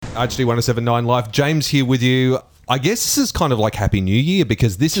HD 1079 Live. James here with you. I guess this is kind of like Happy New Year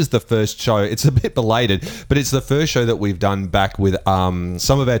because this is the first show. It's a bit belated, but it's the first show that we've done back with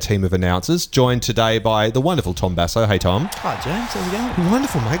some of our team of announcers, joined today by the wonderful Tom Basso. Hey, Tom. Hi, James. How's it going?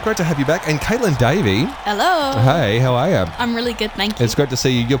 Wonderful, mate. Great to have you back. And Caitlin Davey. Hello. Hey, how are you? I'm really good, thank you. It's great to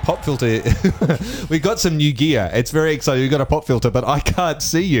see you. Your pop filter, we got some new gear. It's very exciting. You've got a pop filter, but I can't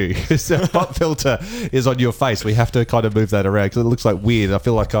see you because the pop filter is on your face. We have to kind of move that around because it looks like weird. I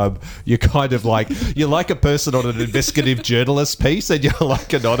feel like you're kind of like, you're like a person on an investigative journalist piece and you're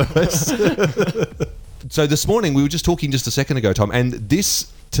like anonymous. So this morning, we were just talking just a second ago, Tom, and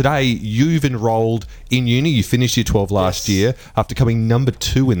today you've enrolled in uni. You finished year 12 last year after coming number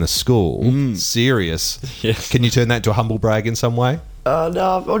 2 in the school. Serious. Yes. Can you turn that into a humble brag in some way?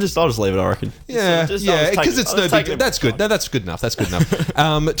 No, I'll just leave it, I reckon. Yeah, because it's no big deal. That's good. No, that's good enough. That's good enough.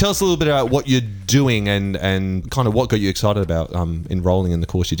 Tell us a little bit about what you're doing and kind of what got you excited about enrolling in the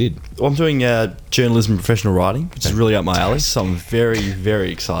course you did. Well, I'm doing journalism and professional writing, which is really up my alley, so I'm very,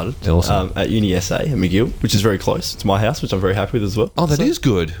 very excited. Awesome. At Uni SA at McGill, which is very close to my house, which I'm very happy with as well. Oh, that is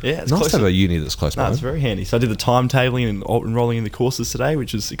good. Yeah, it's nice close to have a uni that's close by. No, it's very handy. So I did the timetabling and enrolling in the courses today,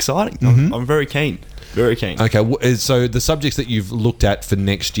 which is exciting. I'm very keen. Very keen. Okay, so the subjects that you've looked at for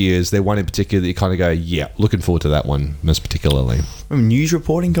next year, is there one in particular that you kind of go, yeah, looking forward to that one most particularly? News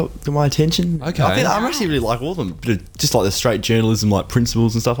reporting got my attention. Okay. I'm actually really like all of them, but just like the straight journalism, like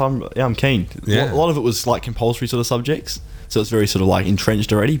principles and stuff. I'm keen. Yeah. A lot of it was like compulsory sort of subjects, so it's very sort of like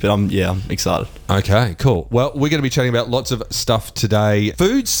entrenched already. But I'm excited. Okay, cool. Well, we're going to be chatting about lots of stuff today.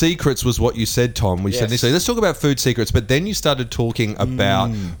 Food secrets was what you said, Tom. We said initially, let's talk about food secrets, but then you started talking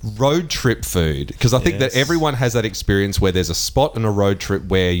about road trip food because I think that everyone has that experience where there's a spot on a road trip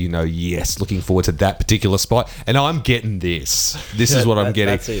where you know, yes, looking forward to that particular spot, and I'm getting this. This is what I'm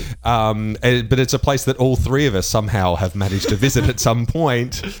getting. That's it. But it's a place that all three of us somehow have managed to visit at some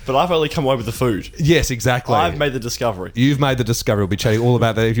point. But I've only come away with the food. Yes, exactly. I've made the discovery. You've made the discovery. We'll be chatting all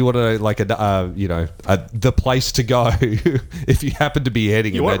about that. If you want to know, like the place to go, if you happen to be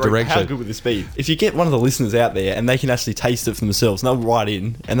heading in that direction. How good would this be? If you get one of the listeners out there and they can actually taste it for themselves, and they'll write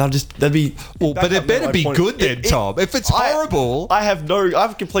in, and they'd be. Well, but it better be good then, Tom. If it's horrible, I have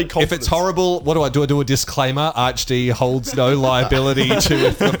complete confidence. If it's horrible, what do I do? I do a disclaimer. ArchD holds no liability to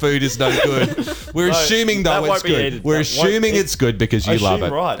if the food is no good. We're assuming though it's good. We're assuming it's good because you love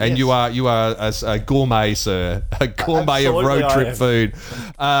it, right, and you are a gourmet, sir, a gourmet of road trip food.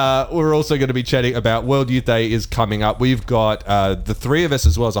 We're also going to be chatting about World Youth Day is coming up. We've got the three of us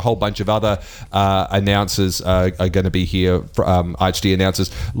as well as a whole bunch of other announcers are going to be here, ArchD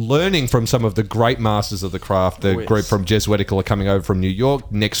announcers, learning from some of the great masters of the craft. The group from Jesuitical are coming over from New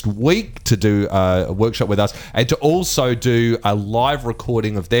York next week to do a workshop with us and to also do a live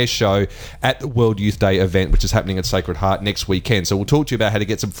recording of their show at the World Youth Day event, which is happening at Sacred Heart next weekend. So we'll talk to you about how to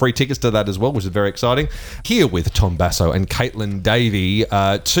get some free tickets to that as well, which is very exciting. Here with Tom Basso and Caitlin Davey,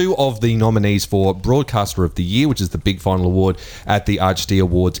 two of the nominees for Broadcaster of the Year, which is the big final award at the ArchD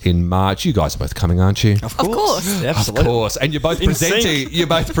Awards in March. You guys are both coming, aren't you? Of course. Absolutely. Of course. And you're both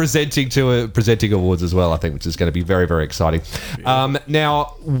presenting awards as well, I think, which is going to be very, very exciting.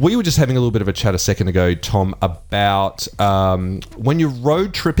 Now, we were just having a little bit of a chat a second ago, Tom, about when you're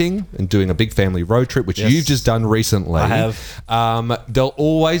road tripping and doing a big family road trip, which you've just done recently. I have. There'll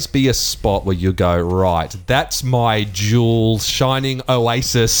always be a spot where you go, right, that's my jewel shining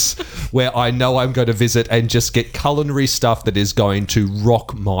oasis where I know I'm going to visit and just get culinary stuff that is going to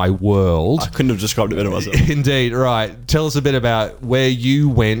rock my world. I couldn't have described it better myself. Indeed, right. Tell us a bit about where you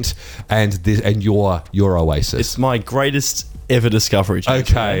went and your oasis. It's my greatest ever discovery.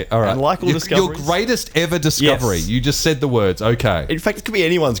 Okay, all right. And like all discoveries, your greatest ever discovery. Yes. You just said the words. Okay. In fact, it could be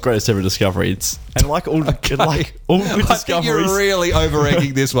anyone's greatest ever discovery. Like all good I discoveries. think you're really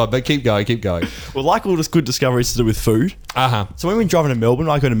over-egging this one, but keep going. Well, like all good discoveries to do with food. So when we're driving to Melbourne,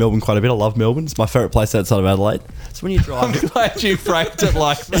 I go to Melbourne quite a bit. I love Melbourne. It's my favourite place outside of Adelaide. So when you drive, I'm glad you framed it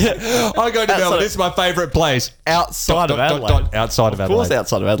like that. I go to Melbourne. It's my favourite place. Outside of Adelaide. Outside of Adelaide. Of course,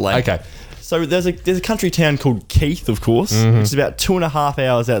 outside of Adelaide. Okay. So there's a country town called Keith, of course, which is about 2.5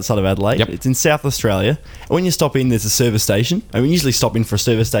 hours outside of Adelaide. Yep. It's in South Australia. And when you stop in, there's a service station. And we usually stop in for a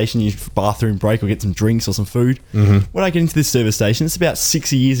service station, you bathroom break or get some drinks or some food. When I get into this service station, it's about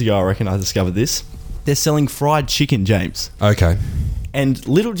 6 years ago, I reckon I discovered this. They're selling fried chicken, James. Okay. And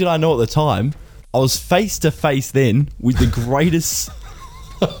little did I know at the time, I was face to face then with the greatest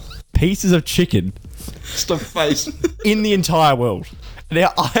pieces of chicken in the entire world.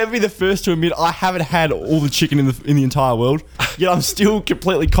 Now, I have been the first to admit I haven't had all the chicken in the entire world, yet I'm still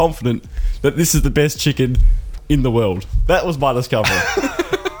completely confident that this is the best chicken in the world. That was my discovery.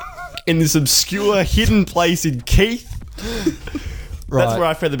 In this obscure, hidden place in Keith, That's where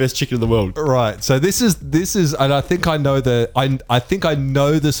I found the best chicken in the world. Right. So this is, and I think I know I think I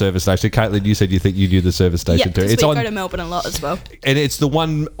know the service station. Caitlin, you said you think you knew the service station Yeah, too. because we go to Melbourne a lot as well. And it's the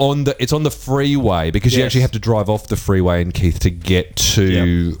one on the freeway, because you Yes. actually have to drive off the freeway in Keith to get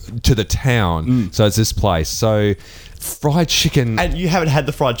to the town. So it's this place. So fried chicken. And you haven't had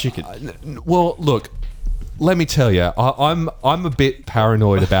the fried chicken. Well, look, let me tell you, I'm a bit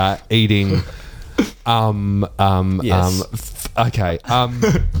paranoid about eating. Yes. Okay.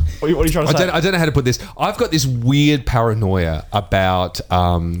 What are you trying to say? I don't know how to put this. I've got this weird paranoia about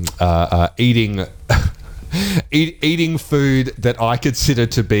eating eating food that I consider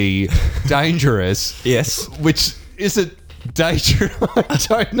to be dangerous. Yes. Which isn't dangerous. I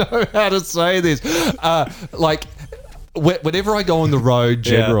don't know how to say this. Like, whenever I go on the road,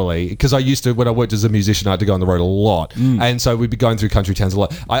 generally, because I used to, when I worked as a musician, I had to go on the road a lot. And so we'd be going through country towns a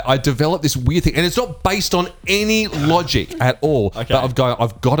lot. I developed this weird thing, and it's not based on any logic at all. Okay. But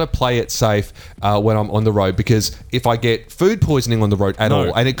I've got to play it safe when I'm on the road, because if I get food poisoning on the road at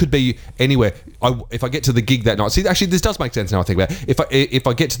all, and it could be anywhere, if I get to the gig that night, see, actually, this does make sense now I think about it. If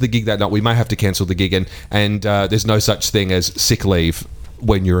I get to the gig that night, we may have to cancel the gig, and there's no such thing as sick leave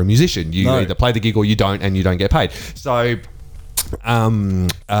when you're a musician. You either play the gig or you don't, and you don't get paid. So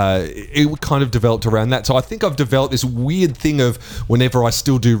it kind of developed around that. So I think I've developed this weird thing of, whenever I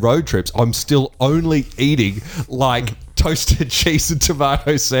still do road trips, I'm still only eating like toasted cheese and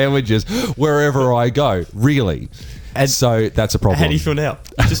tomato sandwiches wherever I go, really. And so that's a problem. How do you feel now?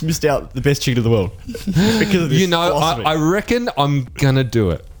 You just missed out the best chicken in the world because of this philosophy. I reckon I'm gonna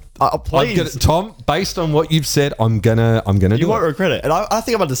do it. Please. Tom, based on what you've said, I'm gonna do it. You won't regret it. And I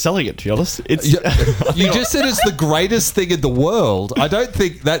think I'm underselling it, to be honest. It's you just said it's the greatest thing in the world. I don't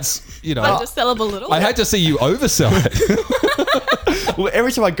think that's, Undersellable a little. I had to see you oversell it. well,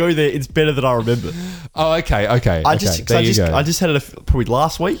 every time I go there, it's better than I remember. Oh, okay. I just had it probably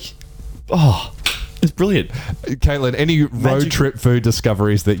last week. Oh, it's brilliant. Caitlin, any road trip food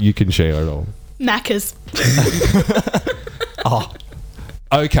discoveries that you can share at all? Macca's.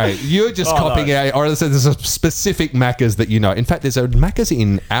 Okay, you're just copying out, or there's a specific Macca's that you know. In fact, there's a Macca's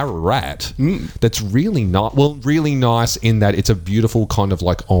in Ararat that's really nice. Well, really nice in that it's a beautiful kind of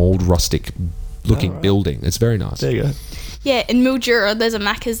like old rustic looking building. It's very nice. There you go. Yeah, in Mildura, there's a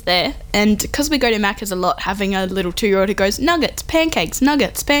Macca's there. And because we go to Macca's a lot, having a little 2-year-old who goes, nuggets, pancakes.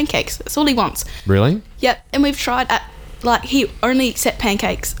 That's all he wants. Really? Yep. And we've tried he only accept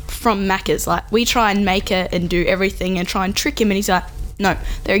pancakes from Macca's. Like, we try and make it and do everything and try and trick him. And he's like, no,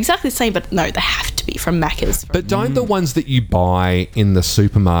 they're exactly the same, but no, they have to be from Macca's. But don't the ones that you buy in the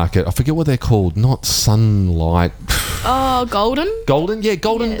supermarket, I forget what they're called, not Sunlight. Oh, Golden? Golden? Yeah,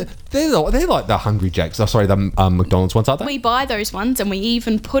 Golden. Yeah. They're like the Hungry Jacks. Oh, sorry, the McDonald's ones, aren't they? We buy those ones and we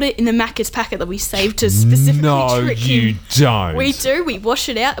even put it in the Macca's packet that we saved to specifically trick him. You don't. We do. We wash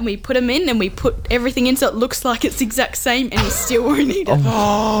it out and we put them in and we put everything in so it looks like it's the exact same, and he still won't eat it.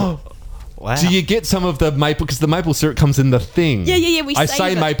 Wow. Do you get some of the maple, because the maple syrup comes in the thing? Yeah. I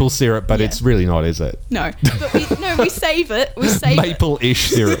say maple syrup, but it's really not, is it? No, but we save it. We save maple-ish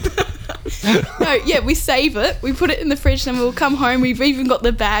syrup. We save it. We put it in the fridge, and we'll come home. We've even got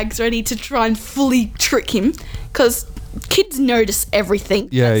the bags ready to try and fully trick him, because kids notice everything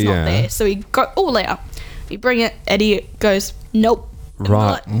that's not there. So we go all out. We bring it. Eddie goes, nope.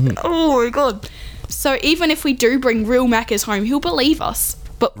 Right. Like, oh my god. So even if we do bring real Macca's home, he'll believe us.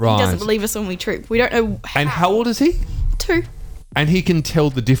 But he doesn't believe us when we trip. We don't know how. And how old is he? 2. And he can tell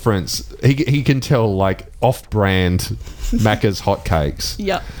the difference. He can tell, like, off-brand Macca's hotcakes.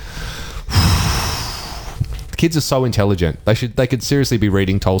 Yep. Kids are so intelligent. They could seriously be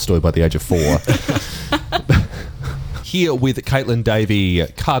reading Tolstoy by the age of 4. Here with Caitlin Davey,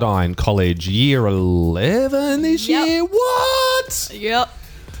 Cardine College, year 11 this year. What? Yep.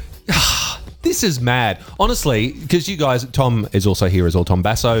 This is mad. Honestly, because you guys, Tom is also here as well, Tom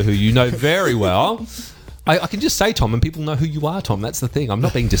Basso, who you know very well. I can just say Tom and people know who you are, Tom. That's the thing. I'm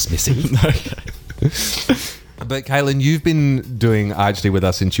not being dismissive. Okay. But Caitlin, you've been doing ArchD with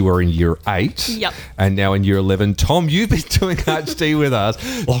us since you were in year 8. Yep. And now in year 11. Tom, you've been doing ArchD with us.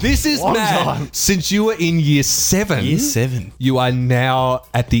 This is long mad. time. Since you were in year 7. Year 7. You are now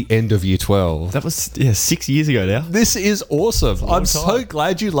at the end of year 12. That was 6 years ago now. This is awesome. I'm so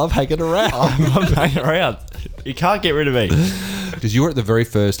glad you love hanging around. I'm hanging around. You can't get rid of me. Because you were at the very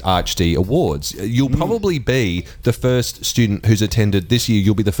first ArchD Awards. You'll probably be the first student who's attended this year.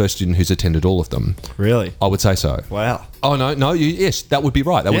 You'll be the first student who's attended all of them. Really? I would say so. Wow. Oh no! Yes, that would be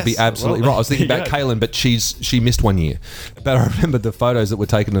right. That would be absolutely right. I was thinking about there you Kaylin, but she missed 1 year. But I remember the photos that were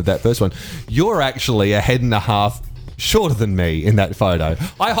taken of that first one. You're actually a head and a half shorter than me in that photo.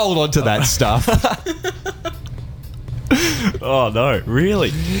 I hold on to that stuff. Oh no, really?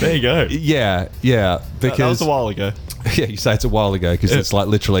 There you go. Yeah, because That was a while ago. Yeah, you say it's a while ago because it's like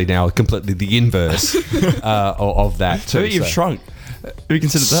literally now completely the inverse of that too. Maybe you've shrunk. Have you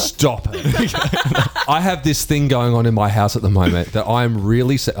considered that? Stop it. I have this thing going on in my house at the moment that I'm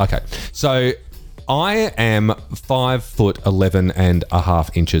really... Okay, so I am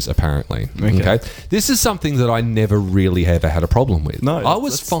 5'11.5" apparently. Okay. This is something that I never really ever had a problem with. No, I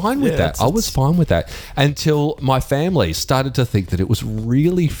was fine with that. I was fine with that until my family started to think that it was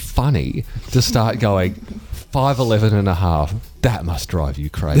really funny to start going 5'11.5". That must drive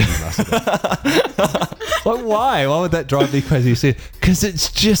you crazy, mustn't it? Like, why? Why would that drive me crazy? Because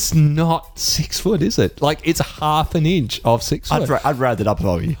it's just not 6 foot, is it? Like, it's half an inch of 6 foot. I'd round it up if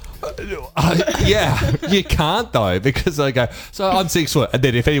I were you. Yeah, you can't though, because I go, so I'm 6 foot, and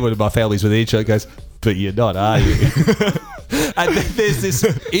then if anyone in my family's within each other goes, but you're not, are you? And then there's this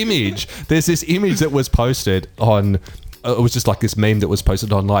image that was posted on... It was just like this meme that was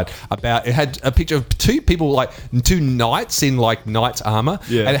posted online about, it had a picture of two people, like two knights in like knight's armor,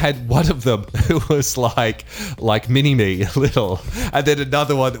 and it had one of them who was like mini-me little, and then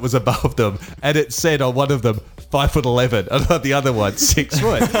another one that was above them, and it said on one of them 5'11", and on the other one 6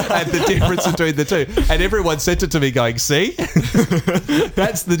 foot, and the difference between the two, and everyone sent it to me going, see,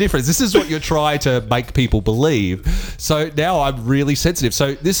 that's the difference. This is what you're trying to make people believe. So now I'm really sensitive.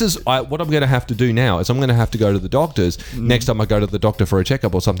 So this is what I'm going to have to do now is I'm going to have to go to the doctors next time I go to the doctor for a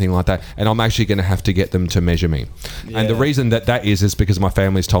checkup or something like that, and I'm actually going to have to get them to measure me. Yeah. And the reason that is because my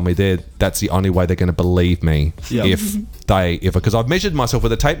family's told me that's the only way they're going to believe me because I've measured myself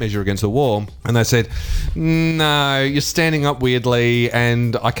with a tape measure against the wall, and they said, no, you're standing up weirdly,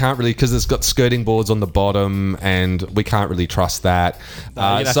 and I can't really, because it's got skirting boards on the bottom, and we can't really trust that.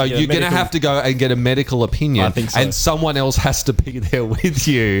 So you're going to have to go and get a medical opinion, I think so. And someone else has to be there with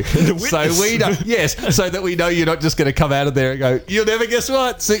you, so we know, so that we know you're not just going to come out of there and go, you'll never guess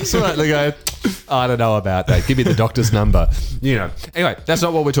what, 6 foot. They go, I don't know about that. Give me the doctor's number. Anyway, that's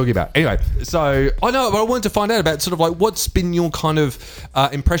not what we're talking about. Anyway, so I wanted to find out about sort of like what's been your kind of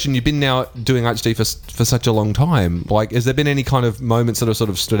impression. You've been now doing HD for such a long time. Like, has there been any kind of moments that have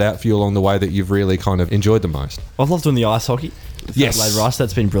sort of stood out for you along the way that you've really kind of enjoyed the most? I've loved doing the ice hockey. Adelaide Rice,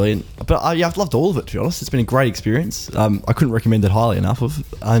 that's been brilliant. But I've loved all of it, to be honest. It's been a great experience. I couldn't recommend it highly enough.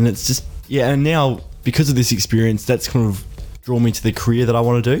 And it's just, and now because of this experience, that's kind of drawn me to the career that I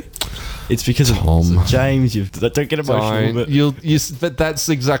want to do. It's because of James. Don't get emotional. But that's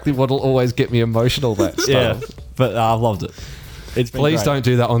exactly what'll always get me emotional. That stuff. Yeah, but I've loved it. Please don't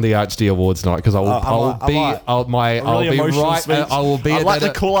do that on the ArchD Awards night, because I will be. I'd like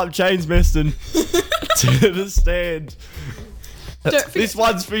to call up James Meston to the stand. This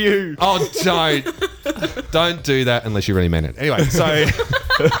one's for you. Oh, don't do that unless you really meant it. Anyway, so.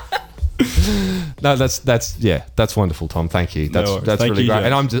 No, that's wonderful, Tom. Thank you. That's really great,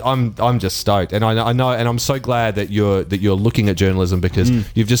 and I'm just stoked, and I know, and I'm so glad that you're looking at journalism, because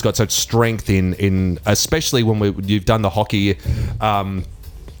you've just got such strength in especially when you've done the hockey.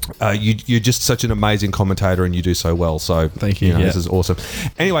 You're just such an amazing commentator, and you do so well. So thank you. This is awesome.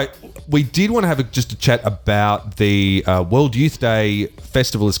 Anyway, we did want to have just a chat about the World Youth Day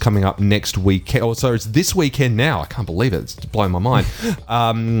festival is coming up next weekend. Oh, sorry, it's this weekend now. I can't believe it. It's blowing my mind.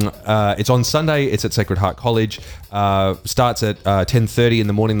 It's on Sunday. It's at Sacred Heart College. Starts at 10:30 in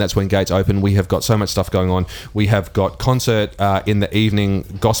the morning. That's when gates open. We have got so much stuff going on. We have got concert in the evening.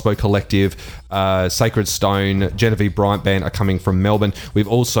 Gospel Collective, Sacred Stone, Genevieve Bryant Band are coming from Melbourne. We've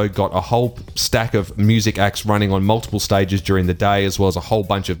also got a whole stack of music acts running on multiple stages during the day, as well as a whole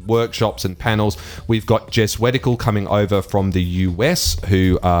bunch of workshops and panels. We've got Jess Wedical coming over from the US,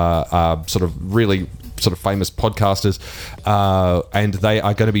 who are sort of really sort of famous podcasters, and they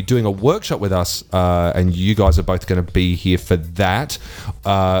are going to be doing a workshop with us, and you guys are both going to be here for that.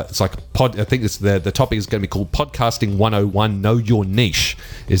 It's like I think it's the topic is going to be called Podcasting 101 Know Your Niche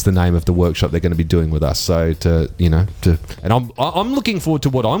is the name of the workshop they're going to be doing with us. So and I'm looking forward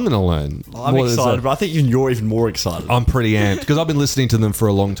to what I'm going to learn. I'm excited, but I think you're even more excited. I'm pretty amped because I've been listening to them for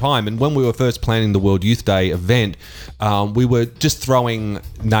a long time, and when we were first planning the World Youth Day event, we were just throwing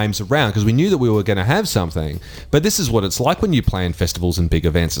names around because we knew that we were going to have something. But this is what it's like when you plan festivals and big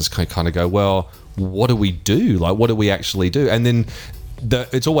events. It's kind of go, well, what do we do? Like, what do we actually do? And then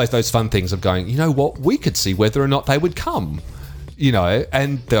it's always those fun things of going, you know what, we could see whether or not they would come.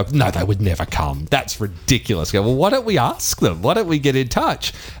 And no, they would never come. That's ridiculous. Go, well, why don't we ask them? Why don't we get in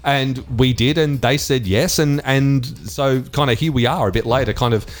touch? And we did, and they said yes. And so kind of here we are a bit later,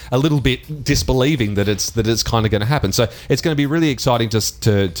 kind of a little bit disbelieving that it's kind of going to happen. So it's going to be really exciting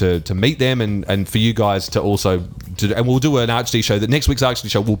to meet them and for you guys to also and we'll do an ArchD show. That next week's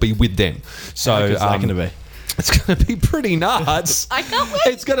ArchD show will be with them. So how good is that going to be? It's going to be pretty nuts. I can't wait.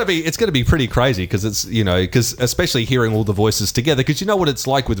 It's going to be pretty crazy because it's, because especially hearing all the voices together, because you know what it's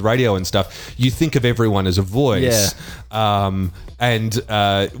like with radio and stuff. You think of everyone as a voice. Yeah. And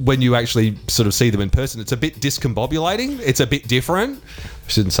when you actually sort of see them in person, it's a bit discombobulating. It's a bit different. I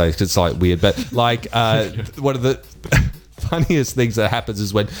shouldn't say it's like weird, but like one of the funniest things that happens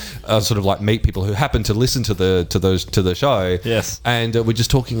is when sort of like meet people who happen to listen to the show. Yes. And we're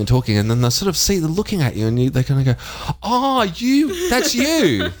just talking, and then they sort of they're looking at you, and they kind of go, "Oh, that's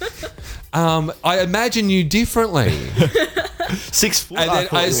you." I imagine you differently. 6 foot. And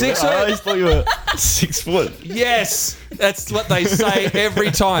then, 6 foot? I always thought you were 6 foot. Yes, that's what they say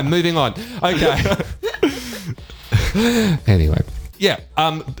every time. Moving on. Okay. Anyway. Yeah,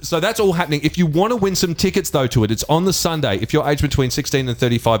 so that's all happening. If you want to win some tickets, though, to it, it's on the Sunday. If you're aged between 16 and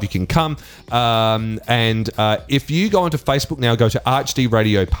 35, you can come. And if you go onto Facebook now, go to ArchD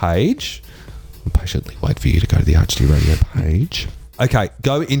Radio page. I'll patiently wait for you to go to the ArchD Radio page. Okay,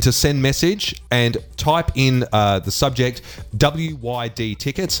 go into send message and type in the subject WYD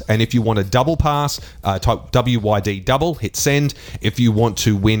tickets. And if you want a double pass, type WYD double, hit send. If you want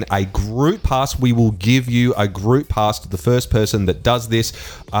to win a group pass, we will give you a group pass to the first person that does this.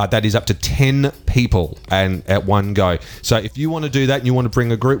 That is up to 10 people and at one go. So if you want to do that and you want to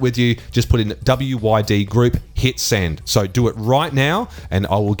bring a group with you, just put in WYD group, hit send. So do it right now, and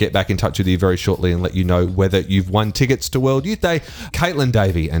I will get back in touch with you very shortly and let you know whether you've won tickets to World Youth Day. Caitlin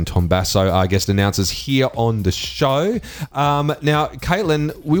Davey and Tom Basso are guest announcers here on the show. Now,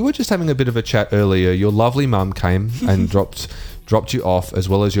 Caitlin, we were just having a bit of a chat earlier. Your lovely mum came and dropped you off, as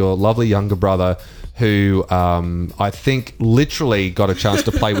well as your lovely younger brother, who I think literally got a chance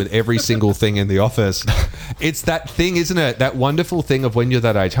to play with every single thing in the office. It's that thing, isn't it? That wonderful thing of when you're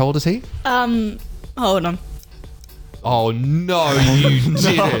that age. How old is he? Hold on. Oh, no, you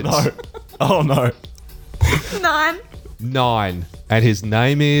didn't. No. Oh, no. 9. And his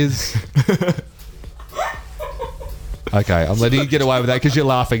name is... Okay, I'm letting you get away with that because you're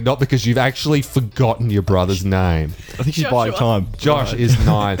laughing, not because you've actually forgotten your brother's name. I think he's buying time. Josh is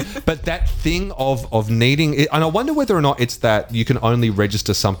 9. But that thing of needing... And I wonder whether or not it's that you can only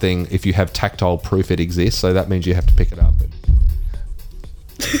register something if you have tactile proof it exists, so that means you have to pick it up.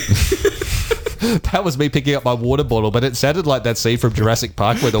 That was me picking up my water bottle, but it sounded like that scene from Jurassic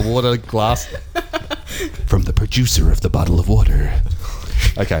Park where the water glass... From the producer of the bottle of water.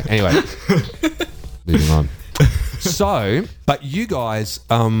 Okay, anyway. Moving on. So, but you guys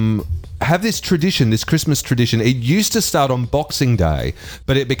have this tradition, this Christmas tradition. It used to start on Boxing Day,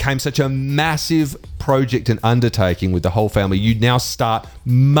 but it became such a massive project and undertaking with the whole family. You now start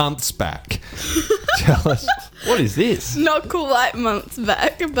months back. Tell us. What is this? Not quite months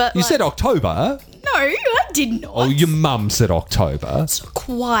back, but You said October. No, I did not. Oh, your mum said October. It's not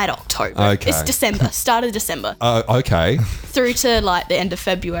quite October. Okay. It's December. Start of December. Okay. Through to like the end of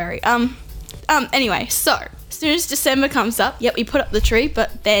February. Anyway, so as soon as December comes up, yep, we put up the tree,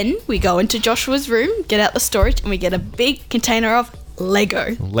 but then we go into Joshua's room, get out the storage, and we get a big container of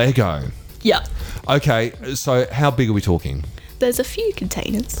Lego. Lego. Yeah. Okay, so how big are we talking? There's a few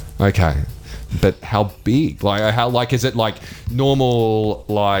containers. Okay. But how big? Like is it like normal,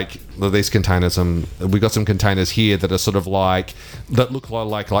 like these containers? We got some containers here that are sort of like, that look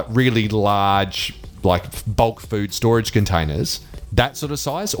like really large, like bulk food storage containers. That sort of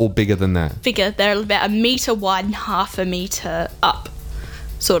size, or bigger than that? Bigger. They're about 1 meter wide and half a meter up,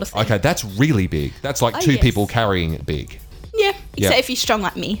 sort of thing. Okay, that's really big. That's like two yes. people carrying it big. Yeah, except Yeah. if you're strong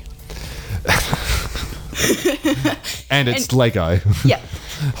like me. And it's Lego. Yeah.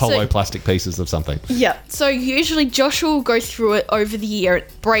 Hollow So- plastic pieces of something. Yeah. So usually Joshua will go through it over the year,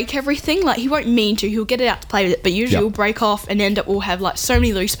 break everything. Like he won't mean to, he'll get it out to play with it, but usually Yep. we'll break off and end up we'll have like so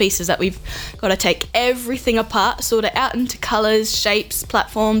many loose pieces that we've got to take everything apart, sort it out into colours, shapes,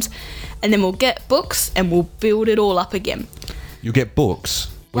 platforms, and then we'll get books and we'll build it all up again. You get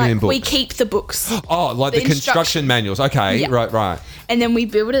books. What do you mean Like books? we keep the books. Oh, like the construction manuals. Okay, Yeah. right. And then we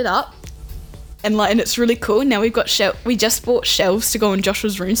build it up. And it's really cool. Now we've got we just bought shelves to go in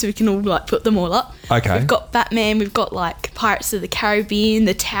Joshua's room so we can all like put them all up. Okay. We've got Batman, we've got like Pirates of the Caribbean,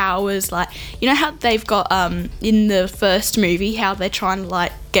 the towers, like you know how they've got in the first movie how they're trying to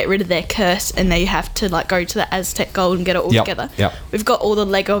like get rid of their curse and they have to like go to the Aztec gold and get it all Yep, together. yep. We've got all the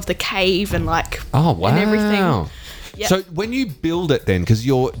Lego of the cave and like Oh wow. and everything. Yep. So when you build it then, because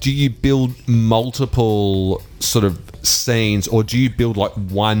do you build multiple sort of scenes, or do you build like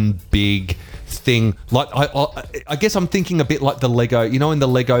one big thing? Like I guess I'm thinking a bit like the Lego, you know, in the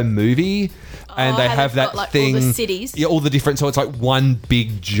Lego movie, and they have that got, thing, all the cities. yeah, all the different. So it's like one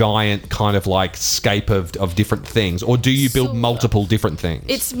big giant kind of like scape of different things, or do you build Sort of. multiple different things?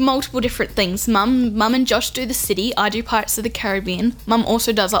 It's multiple different things. Mum and Josh do the city. I do Pirates of the Caribbean. Mum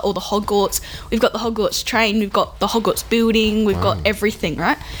also does like all the Hogwarts. We've got the Hogwarts train. We've got the Hogwarts building. We've got everything,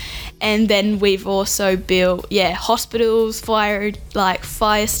 right? And then we've also built, hospitals, fire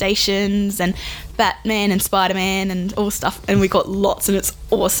stations, and Batman and Spider-Man and all stuff. And we got lots, and it's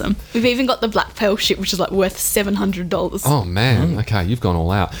awesome. We've even got the Black Pearl ship, which is like worth $700. Oh man, okay, you've gone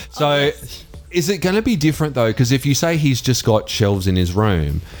all out. So, yes. Is it going to be different though? Because if you say he's just got shelves in his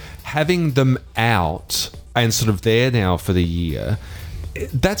room, having them out and sort of there now for the year,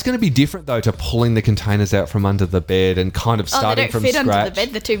 that's going to be different though to pulling the containers out from under the bed and kind of starting from they don't fit scratch. under the bed.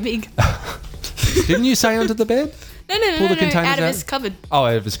 They're too big. Didn't you say under the bed? No, Pull the containers out of out? his cupboard. Oh,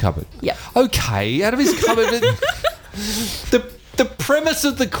 out of his cupboard. Yep. Okay, out of his cupboard. The premise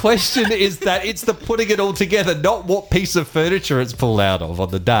of the question is that it's the putting it all together, not what piece of furniture it's pulled out of on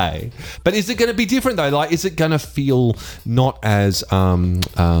the day. But is it going to be different though? Like, is it going to feel not as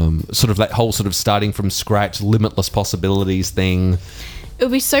sort of that whole sort of starting from scratch, limitless possibilities thing? It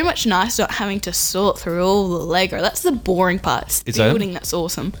would be so much nicer not having to sort through all the Lego. That's the boring part. It's Is that? building that's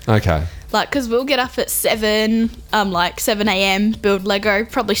awesome. Okay. Like, because we'll get up at 7 a.m, build Lego,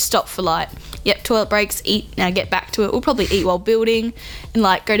 probably stop for toilet breaks, eat, now get back to it. We'll probably eat while building and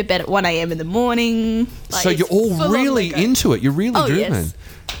go to bed at 1 a.m. in the morning. So you're all really into it. You're really driven. Yes.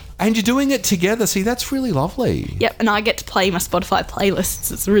 And you're doing it together. See, that's really lovely. Yep, and I get to play my Spotify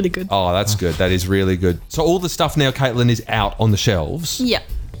playlists. It's really good. Oh, that's good. That is really good. So all the stuff now, Caitlin, is out on the shelves. Yep.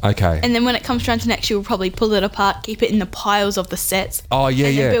 Okay. And then when it comes around to next year, we'll probably pull it apart, keep it in the piles of the sets. Oh, yeah,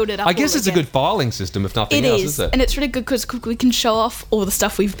 and yeah. then build it up I guess all it's a again. good filing system, if nothing It else, is, is it? and it's really good because we can show off all the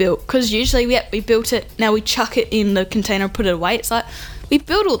stuff we've built. Because usually, we built it, now we chuck it in the container, put it away. It's like, we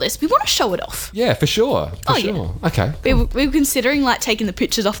built all this, we want to show it off. Yeah, for sure. For Yeah. sure. Okay. We were considering taking the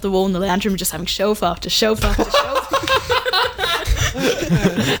pictures off the wall in the lounge room and just having shelf after shelf after shelf.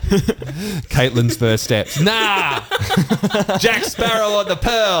 Caitlin's first steps. Nah! Jack Sparrow on the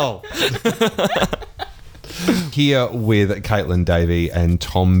Pearl! Here with Caitlin Davey and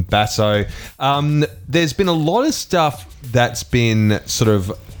Tom Basso. There's been a lot of stuff that's been sort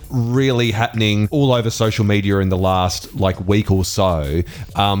of really happening all over social media in the last week or so.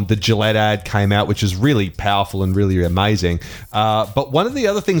 The Gillette ad came out, which is really powerful and really amazing. But one of the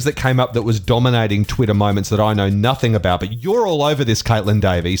other things that came up that was dominating Twitter moments that I know nothing about, but you're all over this, Caitlin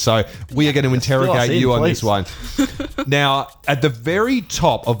Davey, so we are going to interrogate you on this one. Now, at the very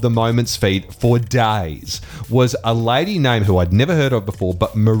top of the Moments feed for days was a lady named who I'd never heard of before,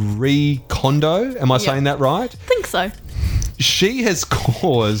 but Marie Kondo. Am I saying that right? I think so. She has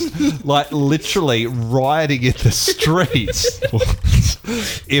caused literally rioting in the streets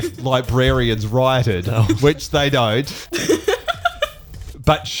if librarians rioted, which they don't.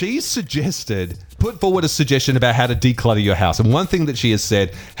 But she's put forward a suggestion about how to declutter your house. And one thing that she has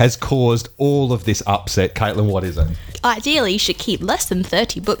said has caused all of this upset. Caitlin, what is it? Ideally, you should keep less than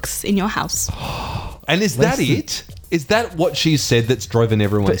 30 books in your house. And is that it? Is that what she said that's driven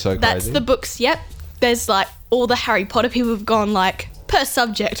everyone so crazy? That's the books, yep. There's all the Harry Potter people have gone per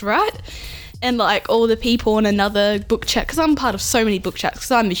subject, right? And all the people on another book chat, because I'm part of so many book chats, because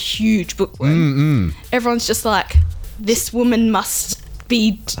I'm a huge bookworm. Everyone's just this woman must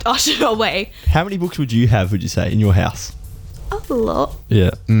be ushered away. How many books would you you say, in your house? A lot. Yeah.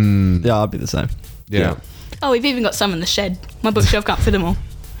 Yeah, I'd be the same. Yeah. Oh, we've even got some in the shed. My bookshelf can't fit them all.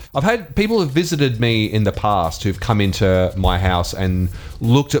 I've had people have visited me in the past who've come into my house and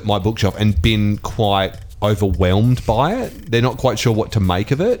looked at my bookshelf and been quite overwhelmed by it. They're not quite sure what to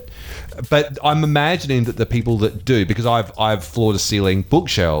make of it. But I'm imagining that the people that do, because I've floor to ceiling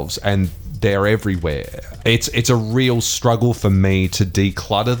bookshelves and they're everywhere. It's a real struggle for me to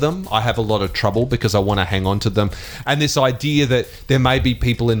declutter them. I have a lot of trouble because I want to hang on to them. And this idea that there may be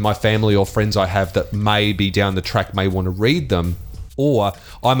people in my family or friends I have that maybe down the track may want to read them, or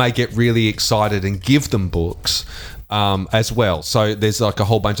I may get really excited and give them books as well. So there's a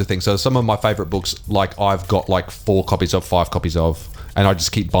whole bunch of things. So some of my favorite books, I've got 4 copies of, 5 copies of, and I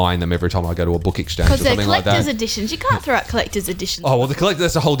just keep buying them every time I go to a book exchange or Because they're something like that. collector's editions. You can't throw out collector's editions. Oh, well,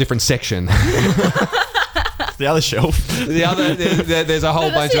 that's a whole different section. The other shelf. There's a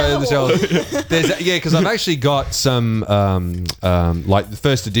whole bunch of other shelves. Because I've actually got some like the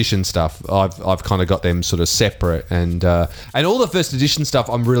first edition stuff. I've kind of got them sort of separate, and all the first edition stuff.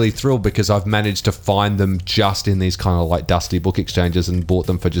 I'm really thrilled because I've managed to find them just in these kind of like dusty book exchanges and bought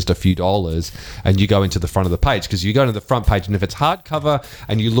them for just a few dollars. And you go into the front of the page because you go to the front page, and if it's hardcover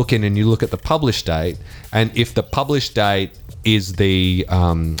and you look in and you look at the publish date, and if the publish date is the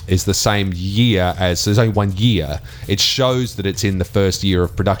same year as, so there's only 1 year, it shows that it's in the first year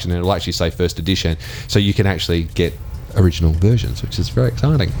of production, and it'll actually say first edition, so you can actually get original versions, which is very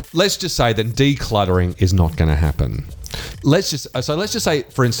exciting. Let's just say that decluttering is not going to happen. Let's just say,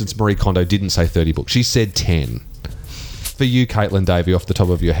 for instance, Marie Kondo didn't say 30 books, she said 10. For you, Caitlin Davey, off the top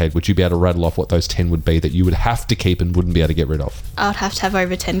of your head, would you be able to rattle off what those 10 would be that you would have to keep and wouldn't be able to get rid of? I'd have to have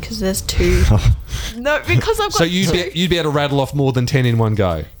over 10 because there's 2. No, because I've got So you'd be able to rattle off more than 10 in one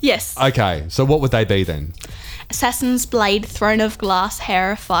go? Yes. Okay, so what would they be then? Assassin's Blade, Throne of Glass,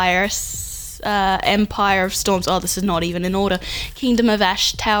 Hair of Fire, Empire of Storms. Oh, this is not even in order. Kingdom of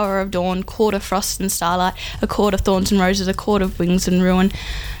Ash, Tower of Dawn, Court of Frost and Starlight, A Court of Thorns and Roses, A Court of Wings and Ruin,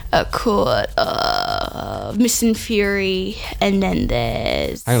 A Court of Mist and Fury, and then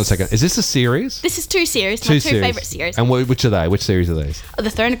there's... Hang on a second. Is this a series? This is 2 series. My 2 favourite series. And which are they? Which series are these? The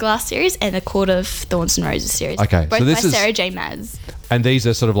Throne of Glass series and The Court of Thorns and Roses series. Okay, Both so this by is... Sarah J. Maas. And these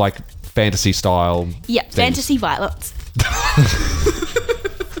are sort of like fantasy style... Yeah, things. fantasy violence.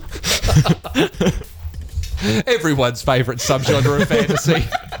 Everyone's favourite subgenre of fantasy.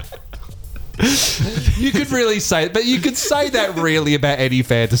 You could really say it, but you could say that really about any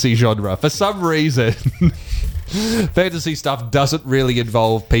fantasy genre. For some reason, fantasy stuff doesn't really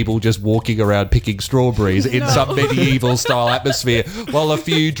involve people just walking around picking strawberries in some medieval style atmosphere while a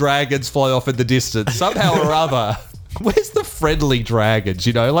few dragons fly off in the distance. Somehow or other, where's the friendly dragons,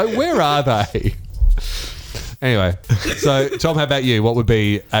 you know? Like, where are they? Anyway, so Tom, how about you? What would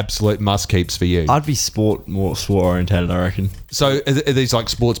be absolute must-keeps for you? I'd be more sport-orientated, I reckon. So are these like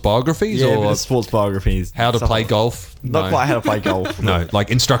sports biographies or sports biographies? How to play golf? Not quite how to play golf. No,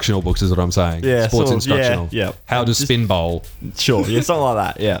 like instructional books is what I'm saying. Yeah, sports instructional. Yeah. How to spin bowl. Sure, yeah, something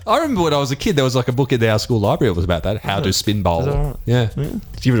like that, yeah. I remember when I was a kid, there was like a book in our school library that was about that. How to spin bowl. Is that right? Yeah.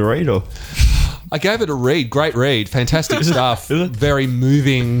 Did you give it a read or? I gave it a read. Great read. Fantastic stuff. Very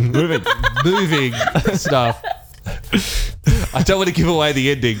moving stuff. I don't want to give away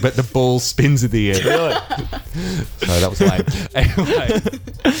the ending, but the ball spins at the end. Really? So that was lame. Anyway,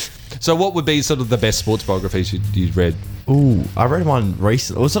 so what would be sort of the best sports biographies you'd read? Ooh, I read one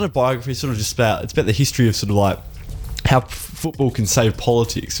recently. Well, it's not a biography. It's sort of just it's about the history of sort of like how football can save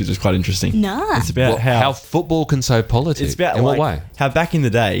politics, which is quite interesting. Nice. It's about how football can save politics. It's about in what way? How back in the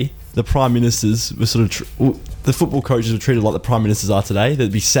day the prime ministers were sort of the football coaches were treated like the prime ministers are today.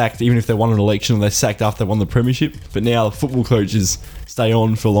 They'd be sacked even if they won an election, or they're sacked after they won the premiership. But now the football coaches stay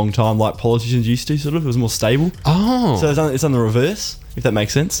on for a long time, like politicians used to. Sort of, it was more stable. Oh, so it's on the reverse, if that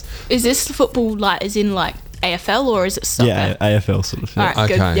makes sense. Is this football like as in like AFL or is it soccer? Yeah, AFL sort of. Yeah. All right,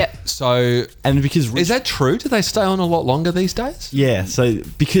 okay. good. Yep. So, and because is that true? Do they stay on a lot longer these days? Yeah. So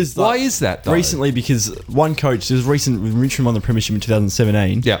because why is that though? Recently, because one coach, there was recent when Richmond won the premiership in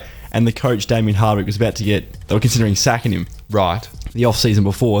 2017. Yeah. And the coach Damien Hardwick was about to they were considering sacking him. Right. The off season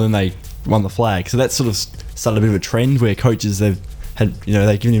before, and then they won the flag. So that sort of started a bit of a trend where coaches they've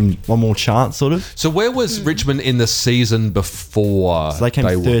given him one more chance, sort of. So where was Richmond in the season before? So they came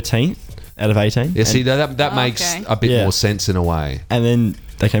 13th out of 18. Yeah, see, that makes a bit more sense in a way. And then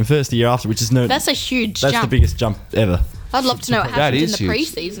they came first the year after, which is That's a huge jump. That's the biggest jump ever. I'd love to know what happened in the huge.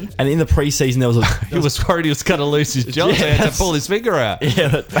 pre-season. And in the pre-season, there was He was worried he was going to lose his job, so he had to pull his finger out.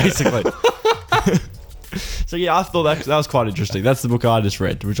 Yeah, basically. So yeah, I thought that was quite interesting. That's the book I just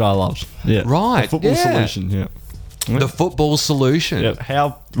read, which I loved. Yeah, right. The Football Solution. Yeah, the Football Solution. Yeah,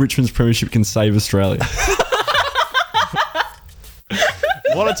 how Richmond's premiership can save Australia.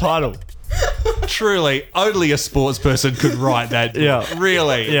 What a title! Truly, only a sports person could write that. Yeah,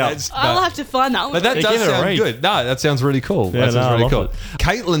 really. Yeah, I'll have to find that one. But that does sound good. No, that sounds really cool. Yeah, that sounds really cool. It.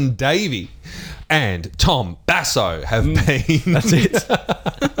 Caitlin Davey and Tom Basso have been. That's it.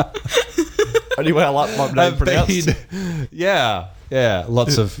 Anyway, I like my name pronounced.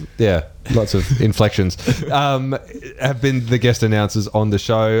 Lots of inflections. Have been the guest announcers on the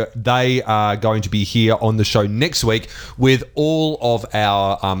show. They are going to be here on the show next week with all of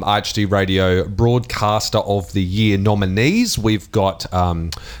our RHD Radio Broadcaster of the Year nominees. We've got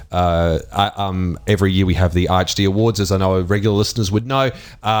every year we have the RHD Awards, as I know regular listeners would know,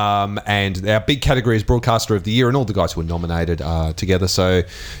 and our big category is Broadcaster of the Year, and all the guys who were nominated are together. So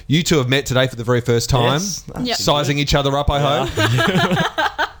you two have met today for the very first time, yes, sizing each other up, I hope.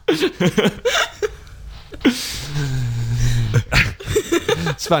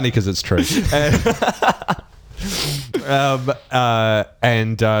 It's funny because it's true. So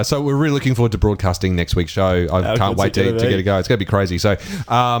we're really looking forward to broadcasting next week's show. I can't wait to get it going. It's going to be crazy. So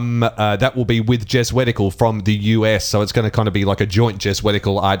that will be with Jess Wedical from the US. So it's going to kind of be like a joint Jess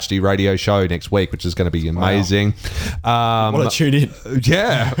Wedical RHD radio show next week, which is going to be amazing. I want to tune in.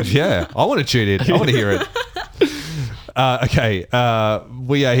 Yeah. I want to tune in. I want to hear it. Okay,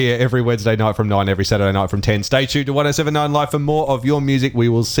 we are here every Wednesday night from 9, every Saturday night from 10. Stay tuned to 107.9 Live for more of your music. We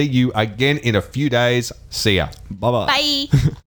will see you again in a few days. See ya. Bye-bye. Bye.